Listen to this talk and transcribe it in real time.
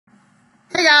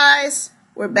guys,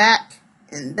 we're back,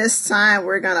 and this time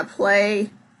we're gonna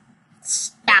play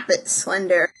Stop It,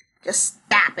 Slender. Just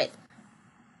stop it.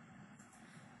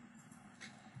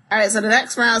 Alright, so the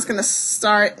next round is gonna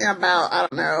start in about, I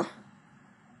don't know,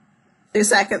 2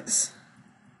 seconds.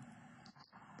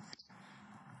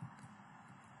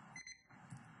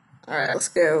 Alright, let's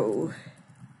go.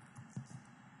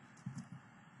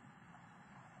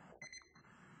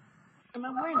 Am I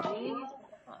wearing jeans?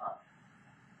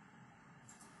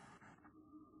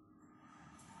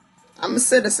 I'm a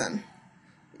citizen.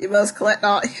 You must collect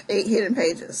all 8 hidden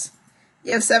pages.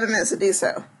 You have 7 minutes to do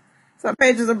so. Some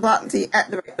pages are blocked until you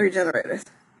activate 3 generators.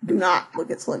 Do not look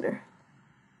at Slender.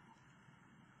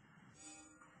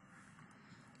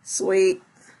 Sweet.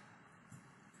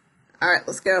 Alright,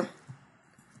 let's go.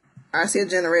 I see a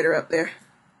generator up there.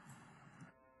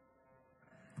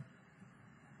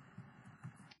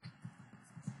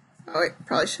 Oh wait,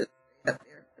 probably should be up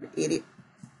there. What an idiot.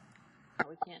 Oh,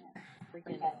 we can't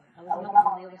freaking. I was looking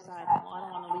on the other side. Well, I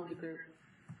don't want to leave the group.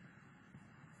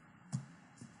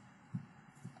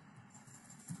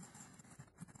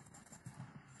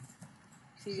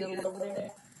 See the other over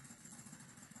there?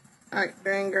 Alright,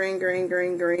 green, green, green,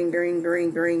 green, green, green,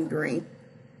 green, green, green.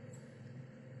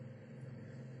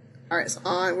 Alright, it's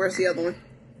on. Where's the other one?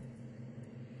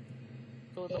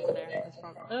 Go over there. It's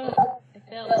from. It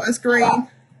fell. One's green.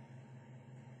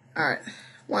 Alright,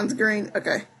 one's green.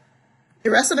 Okay. The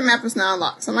rest of the map is now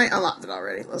unlocked. Somebody unlocked it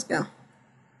already. Let's go. Now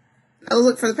let's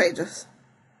look for the pages.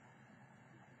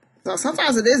 So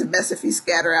sometimes it is best if you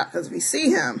scatter out, because if you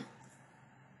see him.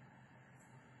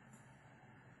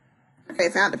 Okay,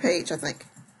 found the page, I think.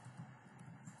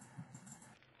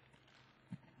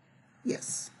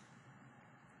 Yes.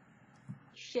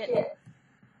 Shit.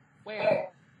 Where?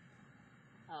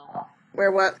 Oh.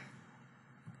 Where what?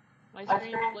 My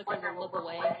screen flickered to look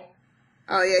away.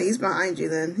 Oh yeah, he's behind you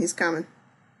then. He's coming.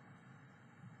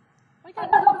 Why gotta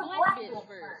do the black bitch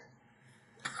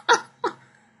first?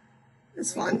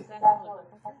 It's fun.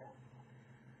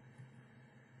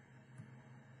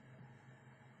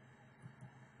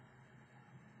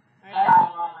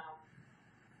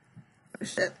 Oh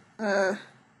shit.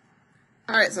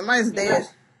 Alright, somebody's dead.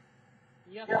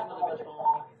 You have some other bitch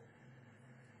following me.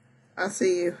 I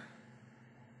see you.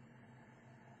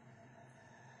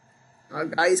 Oh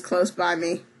god, he's close by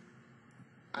me.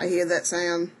 I hear that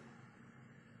sound.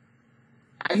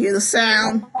 I hear the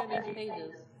sound.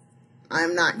 I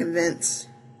am not convinced.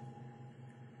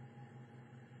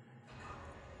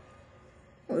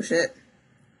 Oh shit.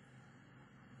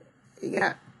 He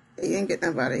didn't get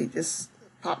nobody. He just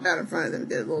popped out in front of them and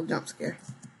did a little jump scare.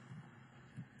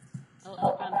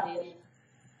 Oh, I found the page.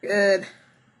 Good.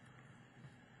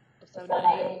 So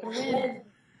now you win.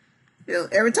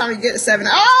 Every time you get a 7,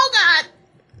 oh god!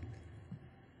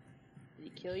 Did he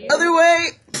kill you? Other way!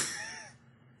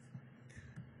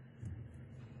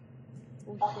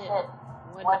 Oh shit.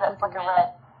 What the fuck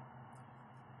red?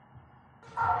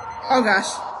 Oh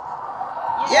gosh.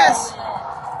 Yes!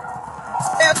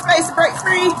 Stay space to break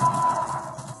free!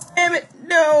 Damn it,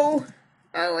 no!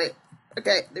 Oh wait.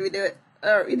 Okay, did we do it?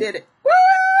 Oh, we did it. Woo!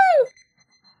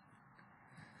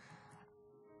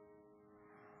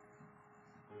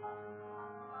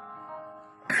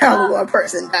 Only one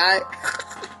person died.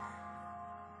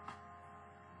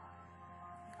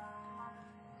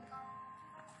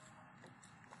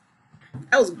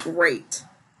 That was great.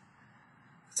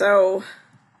 So,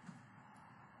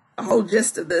 the whole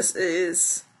gist of this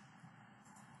is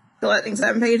collecting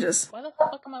 7 pages. Why the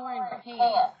fuck am I wearing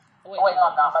pants? Oh, wait,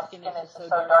 no, my skin is so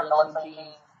dark it looks like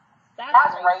jeans.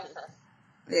 That's racist.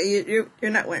 Yeah,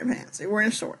 you're not wearing pants. You're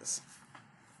wearing shorts.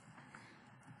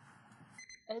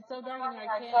 It's so dark in here,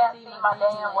 I can't see my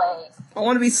damn legs. I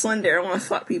want to be Slender. I want to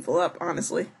fuck people up,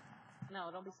 honestly. No,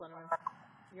 don't be Slender.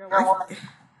 You're a woman.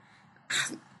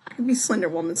 I can be Slender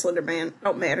Woman, Slender Man.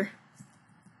 Don't matter.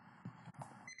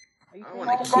 I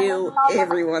want to kill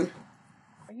everyone.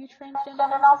 Are you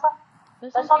transgender also?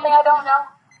 There's something I don't know.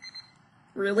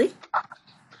 Really?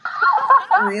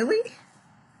 Really?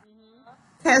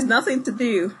 It has nothing to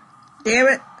do. Damn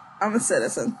it, I'm a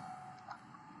citizen.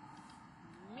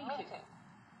 Me too.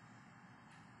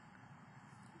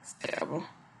 It's terrible.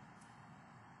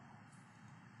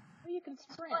 Oh, you can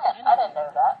sprint. I didn't know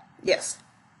that. Yes.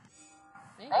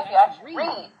 Maybe I should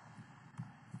read.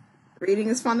 Reading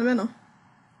is fundamental.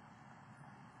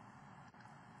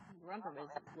 Run from his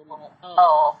little...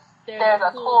 Oh, there's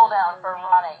a cooldown for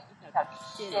running.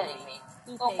 You're shitting me.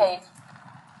 Okay.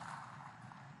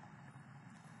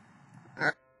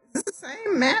 Alright. Is this the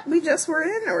same map we just were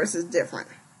in, or is this different?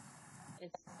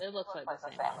 It looks like the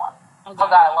same one. Oh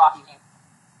god, I lost you.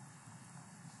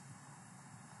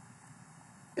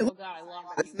 It looks God, I love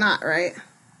like it's not, right?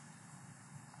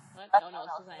 What? That's, Oh, no,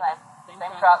 it's the same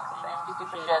same truck, same same stupid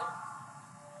shit. shit.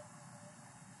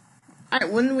 Alright,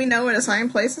 wouldn't we know where the sign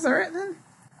places are at then?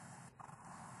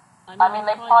 I mean,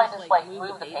 they probably just, like,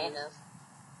 move the pages.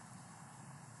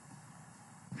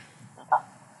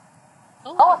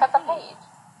 Oh, look at the page.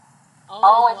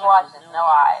 Always watches, no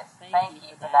eyes. Thank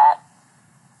you for that.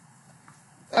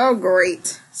 Oh,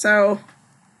 great. So,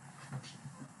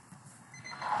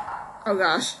 oh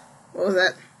gosh, what was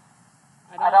that?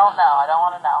 I don't know. I don't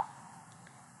want to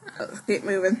know. Let's keep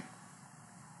moving.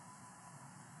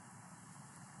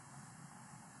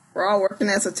 We're all working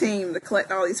as a team to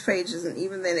collect all these pages, and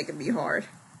even then it can be hard.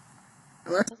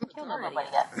 Unless Kill nobody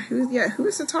yet.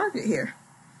 who's the target here?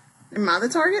 Am I the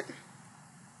target?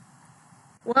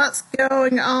 What's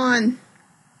going on?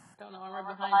 Don't know, I'm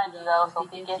right behind you though, though. so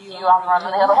if he gets you, I'm running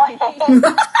the other way.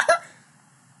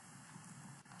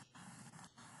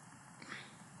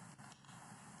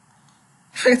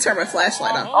 I can turn my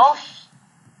flashlight on. Oh,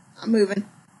 I'm moving.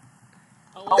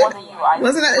 oh, wasn't you?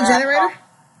 Wasn't that the generator?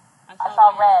 I saw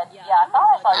red. Yeah,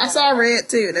 I saw red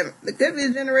too. That could be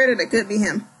the generator. That could be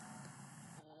him.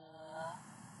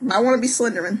 I want to be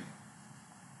Slenderman.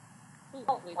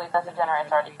 Wait, that's a generator.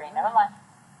 It's already free. Never mind.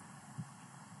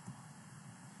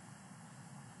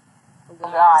 Oh,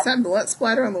 God. Is that blood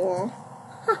splatter on the wall?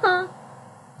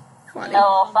 Funny.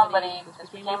 No, somebody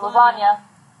just became lasagna.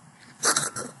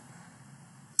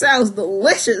 Sounds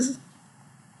delicious.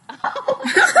 Nasty.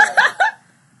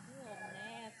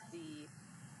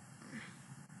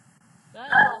 That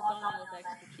is someone with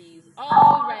expertise.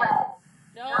 Oh, red.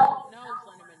 No,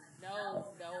 Slenderman. No.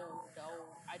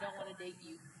 I don't want to date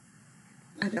you.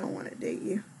 I don't want to date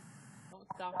you. Don't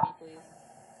stalk me, please.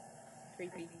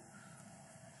 Creepy.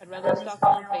 I'd rather stalk you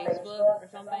on Facebook or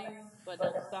something, but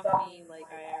don't stalk me like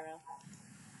IRL.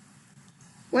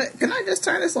 What? Can I just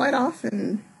turn this light off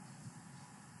and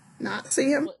not see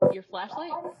him? What, your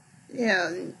flashlight?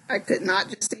 Yeah, I could not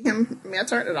just see him. I mean, I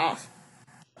turned it off.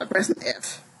 I pressed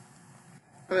F.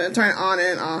 I'm gonna turn it on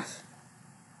and off.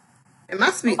 It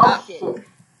must be up. Shit.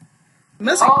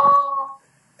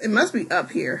 It must be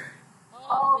up here.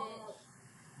 Oh,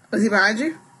 bitch. Was he behind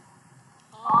you?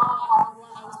 I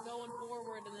was going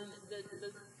forward, and then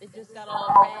it just got all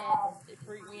red. It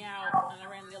freaked me out, and I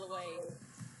ran the other way.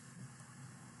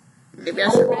 Maybe I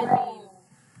should. Red means,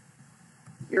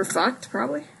 You're fucked,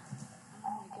 probably.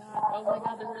 oh my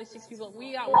god, there's only 6 people.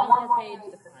 We got one more page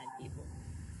to find people.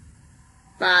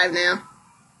 5 now.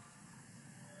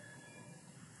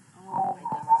 Oh my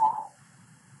god.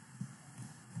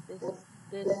 This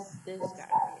guy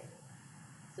right here.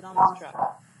 Sit on this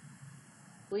truck.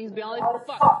 Please be only for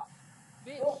fuck.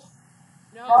 Bitch.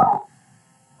 No.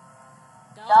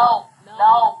 No.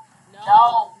 No.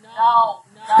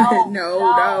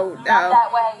 Not that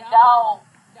way. No.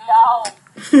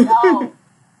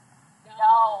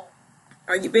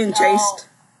 Are you being chased?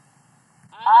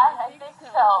 I think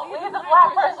so. Leave the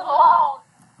black person alone.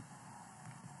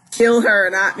 Kill her,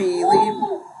 not me. Leave.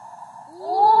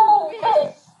 Ooh,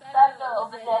 bitch. That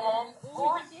girl's a dead end.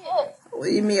 Ooh, shit.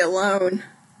 Leave me alone.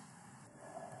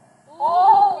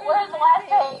 Ooh, where's the last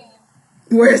page?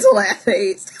 Where's the last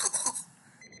page?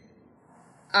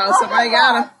 Oh, somebody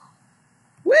got him.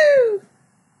 Woo!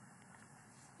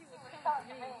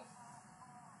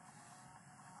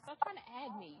 Stop trying to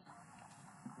add me.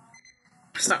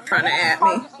 Stop trying to at me.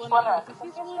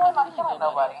 He's really not killing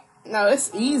nobody. No,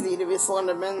 it's easy to be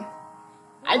Slenderman.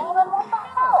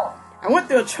 I went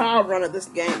through a trial run of this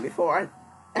game before I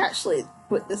actually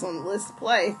put this on the list to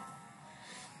play.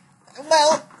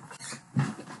 Well,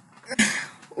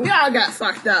 we all got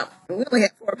fucked up. We only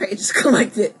had 4 pages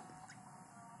collected.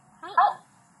 How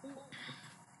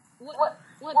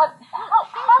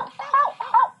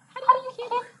do you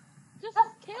kill? Just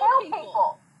kill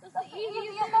people. That's the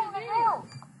easiest thing to do.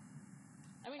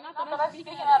 I mean, not that I'm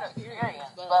speaking out of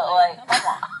experience, but like, come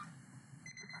on.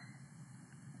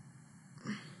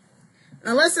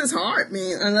 Unless it's hard,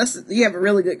 man. Unless you have a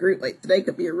really good group. Like, today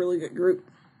could be a really good group.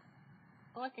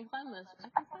 Oh, I can climb this.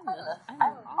 I'm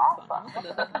awesome. Look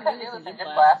at this. I can do this in gym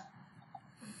class. class.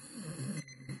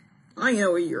 I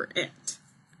know where you're at.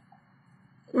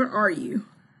 Where are you?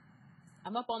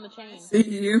 I'm up on the chain. See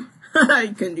you?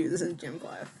 You couldn't do this in gym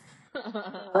class.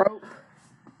 Rope.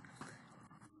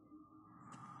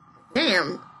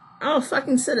 Damn. Oh,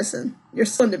 fucking citizen. You're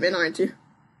Slenderman, aren't you?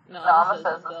 No, I'm a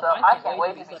citizen, so I can't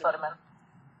wait to be Slenderman.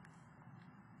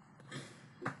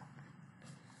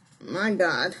 My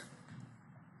God.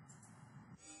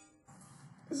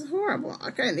 This is horrible.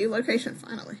 Okay, new location,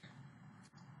 finally.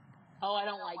 Oh, I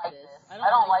don't like this. I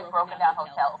don't like broken down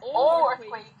hotels. Oh,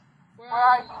 earthquake. Where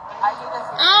are you? I need this.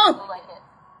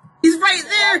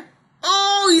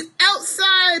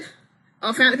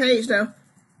 I found a page though.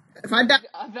 If I die,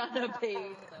 I found a page.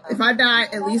 So. if I die,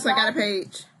 at least I got a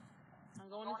page. I'm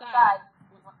going inside.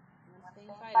 Stay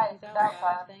inside. He's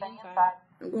outside. Stay inside.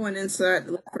 I'm going inside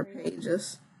to look for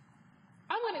pages.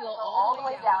 I'm gonna go all the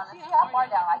way down and see how far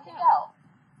down I can go.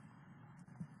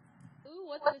 Ooh,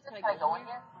 what's this? Can I go in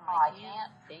here? Oh, I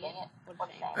can't. Dang it. What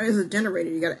a shame. Oh, there's a generator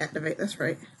you gotta activate. That's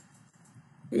right.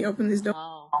 Can you open these doors?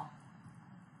 Oh.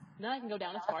 Now I can go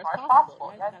down as far as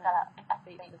possible. You guys gotta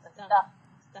activate the stuff.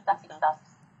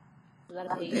 Is that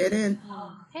a page? Get in.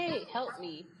 Hey, help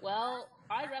me. Well,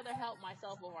 I'd rather help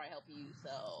myself before I help you,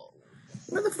 so...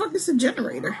 Where the fuck is the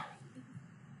generator?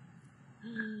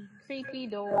 Creepy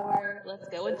door. Let's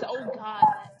go. It's... Oh, God.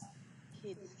 That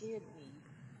kid scared me.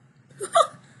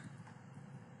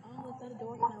 Oh, is that a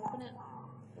door? Can I open it?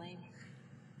 Lame.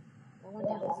 Going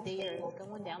down the stairs.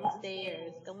 Going down the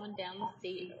stairs. Going down the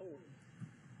stairs. Oh.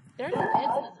 There are no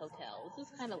beds in this hotel. This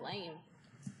is kind of lame.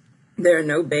 There are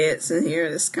no beds in here.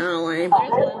 It's kind of lame.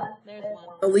 There's one.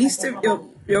 The least of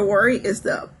your worry is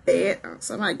the bed. Oh,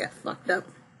 somebody got fucked up.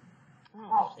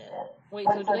 Oh, shit. Wait,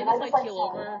 so do they just, like, keel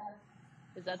over?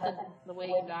 Is that the way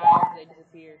you die, or they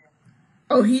disappear?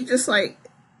 Oh, he just, like...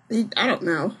 I don't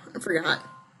know. I forgot.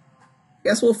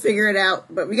 Guess we'll figure it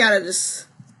out. But we gotta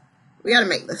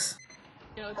make this.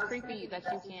 You know, it's creepy that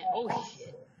you can't... Oh,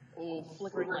 shit. Oh,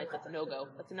 flickering lights. That's a no-go.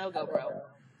 That's a no-go, bro.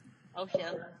 Oh, shit.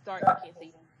 I'm sorry. I can't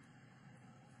see.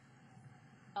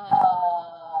 I'm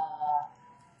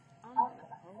gonna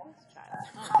throw this child.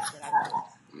 Oh,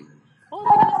 shit. What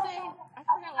was I gonna say? I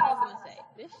forgot what I was gonna say.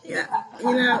 This shit is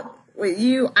You know, with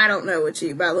you, I don't know with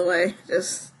you, by the way.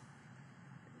 Just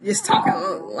talking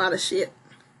a lot of shit.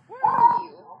 Where are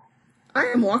you? I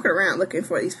am walking around looking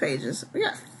for these pages. We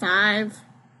got 5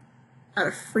 out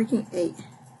of freaking 8.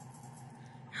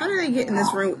 How did they get in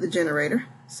this room with the generator?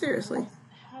 Seriously.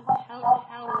 How do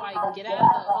I get out of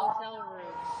the hotel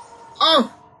room?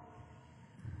 Oh!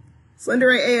 Slender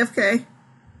AFK.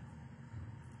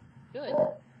 Good.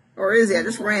 Or is he? I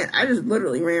just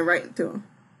literally ran right into him.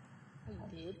 Oh,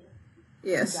 you did?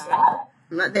 Yes. You died?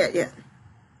 I'm not dead yet.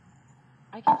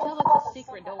 I can tell it's a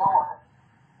secret door.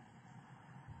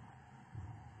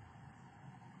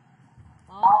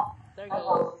 Well, there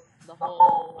goes the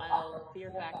whole,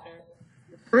 fear factor.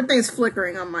 Everything's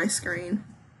flickering on my screen.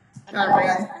 I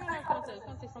was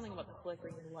gonna say something about the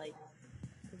flickering light.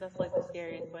 Because that's like the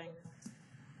scariest thing.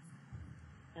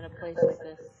 In a place like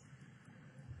this.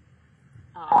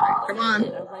 Oh, Come on.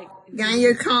 I was like, Gain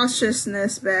your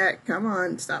consciousness back. Come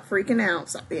on. Stop freaking out.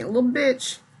 Stop being a little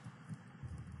bitch.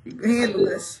 You can handle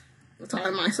this. I'm talking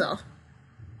to myself.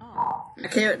 oh. My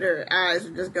character eyes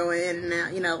are just going in and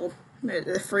out. You know, they're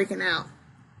freaking out.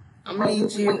 I'm gonna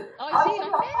need you. Oh, I see. I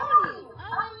found you.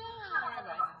 Oh, yeah. Alright,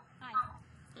 bye. Hi.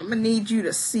 I'm gonna need you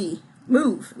to see.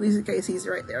 Move. At least in case he's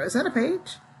right there. Is that a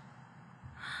page?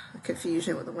 The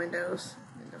confusion with the windows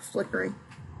and the flickering.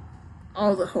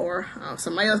 All the horror. Oh,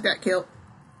 somebody else got killed.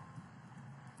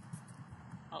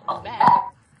 Oh, he's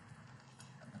back.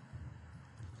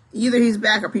 Either he's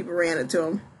back or people ran into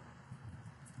him.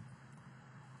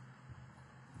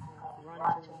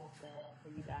 Run to the bed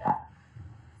where you died.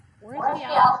 Where's the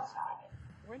outside?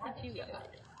 Where did you go?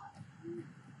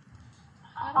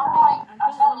 How do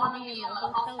I don't want to be in the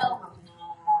hotel room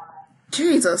anymore.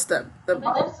 Jesus, the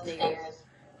Upstairs.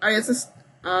 oh, it's this.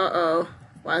 Uh-oh.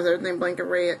 Why is everything blinking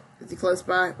red? Is he close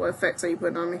by? What effects are you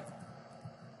putting on me?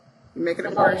 You making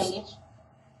it worse.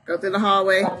 Go through the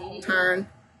hallway. Turn.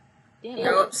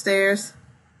 Go upstairs.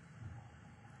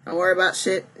 Don't worry about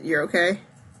shit. You're okay.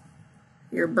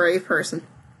 You're a brave person.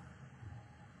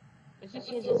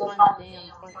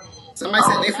 Somebody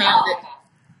said they found it.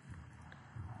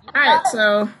 Alright,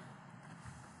 so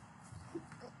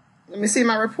let me see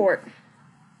my report.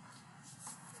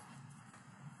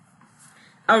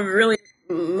 I would really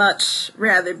much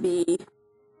rather be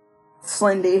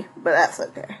Slendy, but that's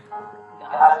okay.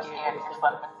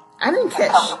 I didn't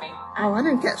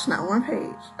catch not one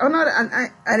page. Oh no, I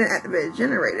didn't activate a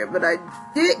generator, but I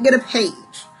did get a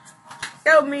page.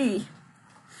 Go me.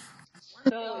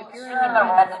 So if you're in the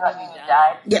red, you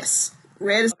died. Yes,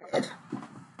 red is red.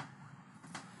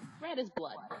 Red is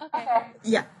blood. Okay.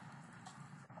 Yeah.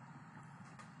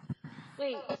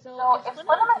 Wait, so if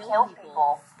Slender kills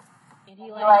people, and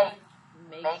he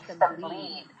makes them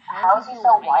bleed, how is he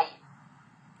so white?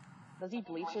 Does he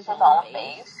bleach his own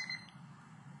face?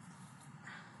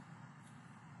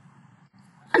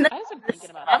 I just been thinking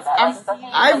about that.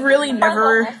 I've really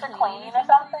never. Mr. Clean or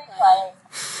something? Like,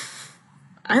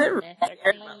 I never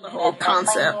cared about the whole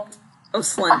concept of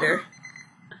Slender.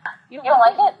 You you don't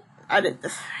like it?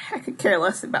 I could care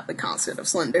less about the concept of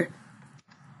Slender.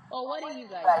 Well, what do you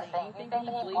guys think? You think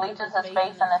he bleaches his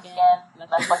face and his skin?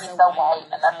 That's why he's so white,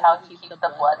 and that's how he keeps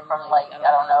the blood from, like, I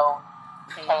don't know,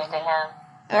 changing him.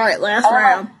 Alright, last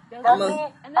round. And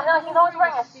then he's always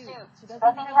wearing a suit. Doesn't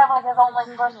he have, like, his own,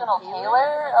 like, personal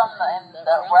tailor in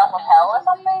the realm of hell or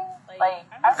something? Like,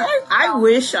 I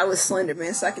wish I was Slender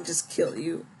Man so I could just kill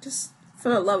you. Just for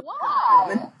the love of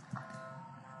woman.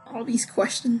 All these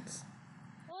questions.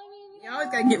 You always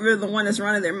gotta get rid of the one that's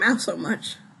running their mouth so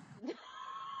much.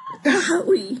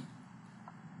 Golly.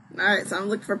 Alright, so I'm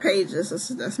looking for pages.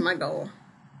 That's my goal.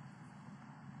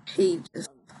 Pages.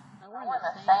 I want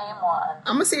the same one.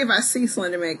 I'm gonna see if I see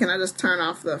Slender Man. Can I just turn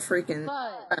off the freaking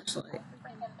flashlight?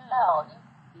 No,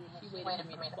 she waited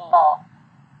for me to fall.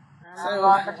 I'm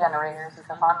going for generators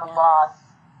because I'm the boss.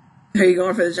 Are you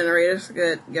going for the generators?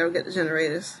 Good. Go get the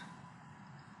generators.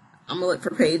 I'm gonna look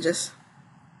for pages.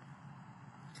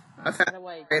 I found a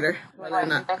generator. Whether or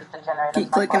not. Keep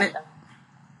clicking it.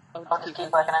 Oh, just keep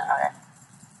clicking it? Okay.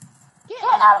 Get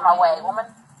out of my way, woman.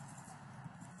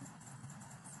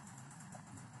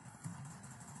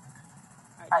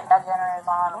 Alright, that generator's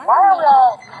on. Why are we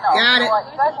all... No, got it.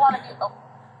 You guys want to be... Oh.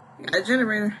 Got a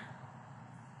generator.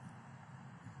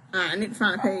 Alright, I need to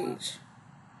find a page.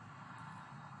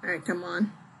 Alright, come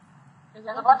on.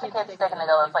 There's a bunch of kids sticking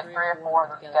together. It's like 3 or 4 of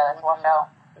them together. So watch out.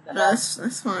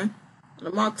 That's fine.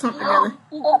 Them all clumped together.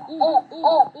 Ooh,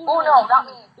 no, not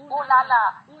me. Ooh, nah,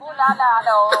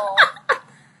 no.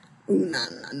 Ooh, nah,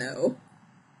 no.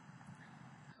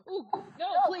 Ooh, no,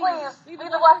 Please, leave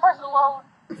the black person alone.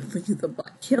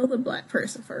 Kill the black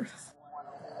person first.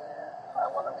 I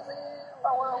want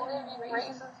to live, you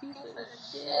racist piece of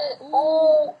shit.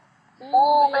 Ooh,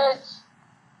 bitch.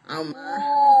 Oh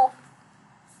my.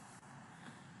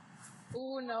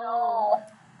 Ooh, no.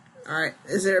 Alright,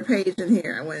 is there a page in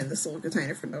here? I went in this little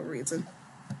container for no reason.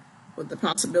 With the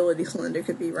possibility Slender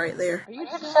could be right there. Are you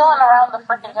chilling around the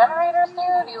freaking generators,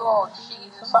 dude? You little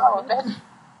cheese son of a bitch.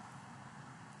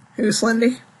 Who's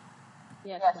Slendy?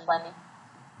 Yes, Slendy.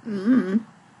 Mm-hmm.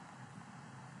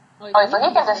 Oh, so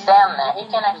he can just stand there. He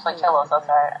can't actually kill us, that's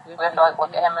alright. We have to, like,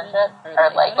 look at him and shit.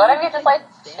 Or, like, what if he just, like,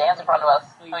 stands in front of us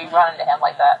and we run into him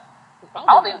like that?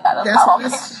 I'll do that.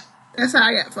 That's how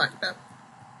I got fucked up.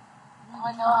 Oh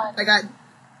my god.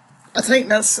 I think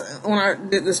that's when I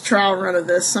did this trial run of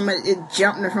this, it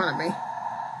jumped in front of me.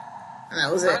 And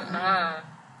that was it.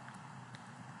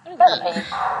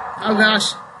 Oh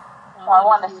gosh. Well, I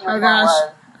wanted to see what that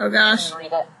was. Oh gosh.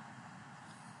 Read it.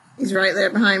 He's right there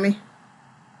behind me.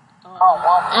 Oh,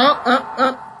 well.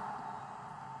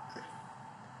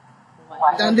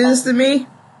 Oh. Don't do this to me.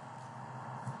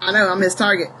 I know, I'm his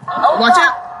target. Oh, watch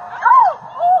out!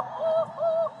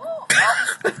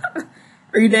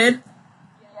 Are you dead?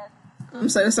 Yes. I'm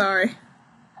so sorry.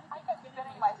 I kept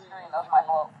spinning my screen. That was my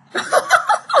fault.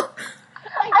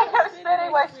 I kept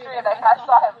spinning my screen and I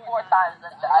saw him 4 times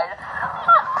and died.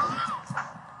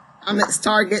 I'm its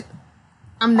target.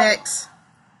 I'm next.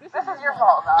 This is your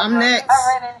fault, though. I'm next.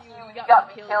 I ran into you. You got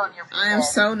me killed. You're I am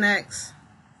so next.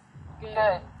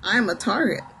 Good. I am a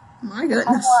target. My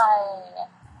goodness. Why?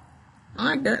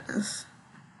 My goodness.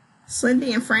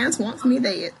 Slendy in France wants me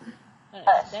dead.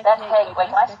 Spectate. Wait,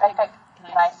 can I spectate?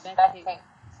 Can I spectate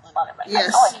Slenderman?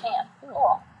 Yes. Oh, I can.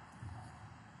 Cool.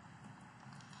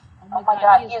 Oh my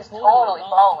god, he is totally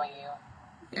following you.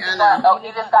 Yeah, I know. Oh,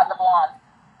 he just got the blonde.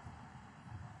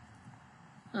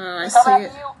 Oh, I He's see coming it.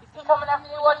 after you. He's coming after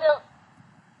you. Watch out.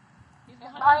 He's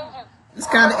behind you. It's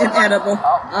kind of inedible.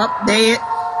 Up, dead.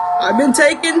 I've been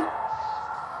taken.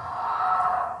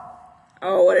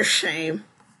 Oh, what a shame.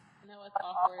 You know, it's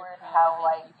Awkward how,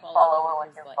 like, you fall over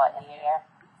with your butt in the air.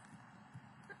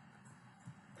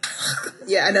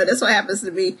 Yeah, I know. That's what happens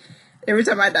to me. Every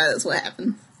time I die, that's what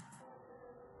happens.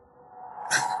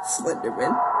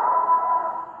 Slenderman.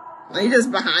 He's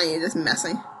just behind you, just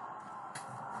messing.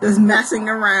 Just messing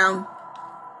around.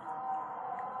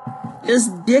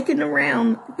 Just dicking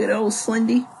around, good old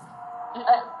Slendy.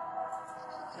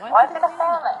 Why is he gonna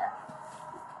stand there?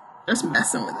 Just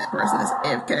messing with that person that's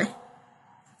AFK.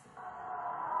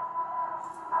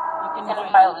 You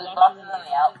can buy loot boxes in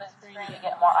the outfit screen to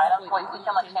get more items. Wait, we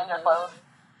can, like, change our clothes.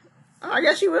 Oh, I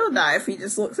guess you will die if he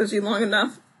just looks at you long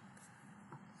enough.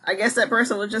 I guess that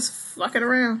person was just fucking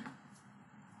around.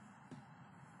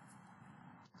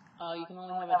 Oh, you can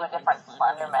only have a different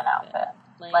Slenderman outfit.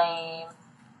 Lame.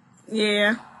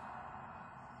 Yeah.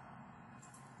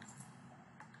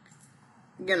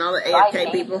 Getting all the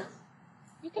AFK people.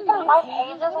 You can buy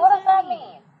pages? What does that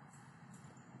mean?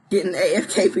 Getting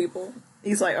AFK people.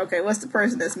 He's like, okay, what's the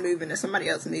person that's moving? There's somebody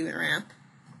else moving around.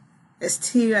 It's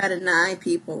 2 out of 9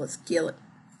 people. Let's kill it.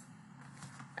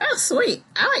 Oh, sweet.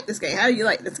 I like this game. How do you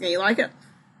like this game? You like it?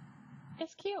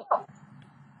 It's cute.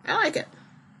 I like it.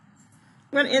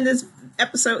 I'm going to end this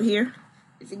episode here.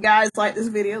 If you guys like this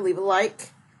video, leave a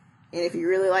like. And if you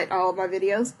really like all of my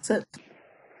videos,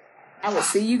 I will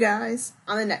see you guys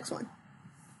on the next one.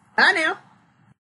 Bye now.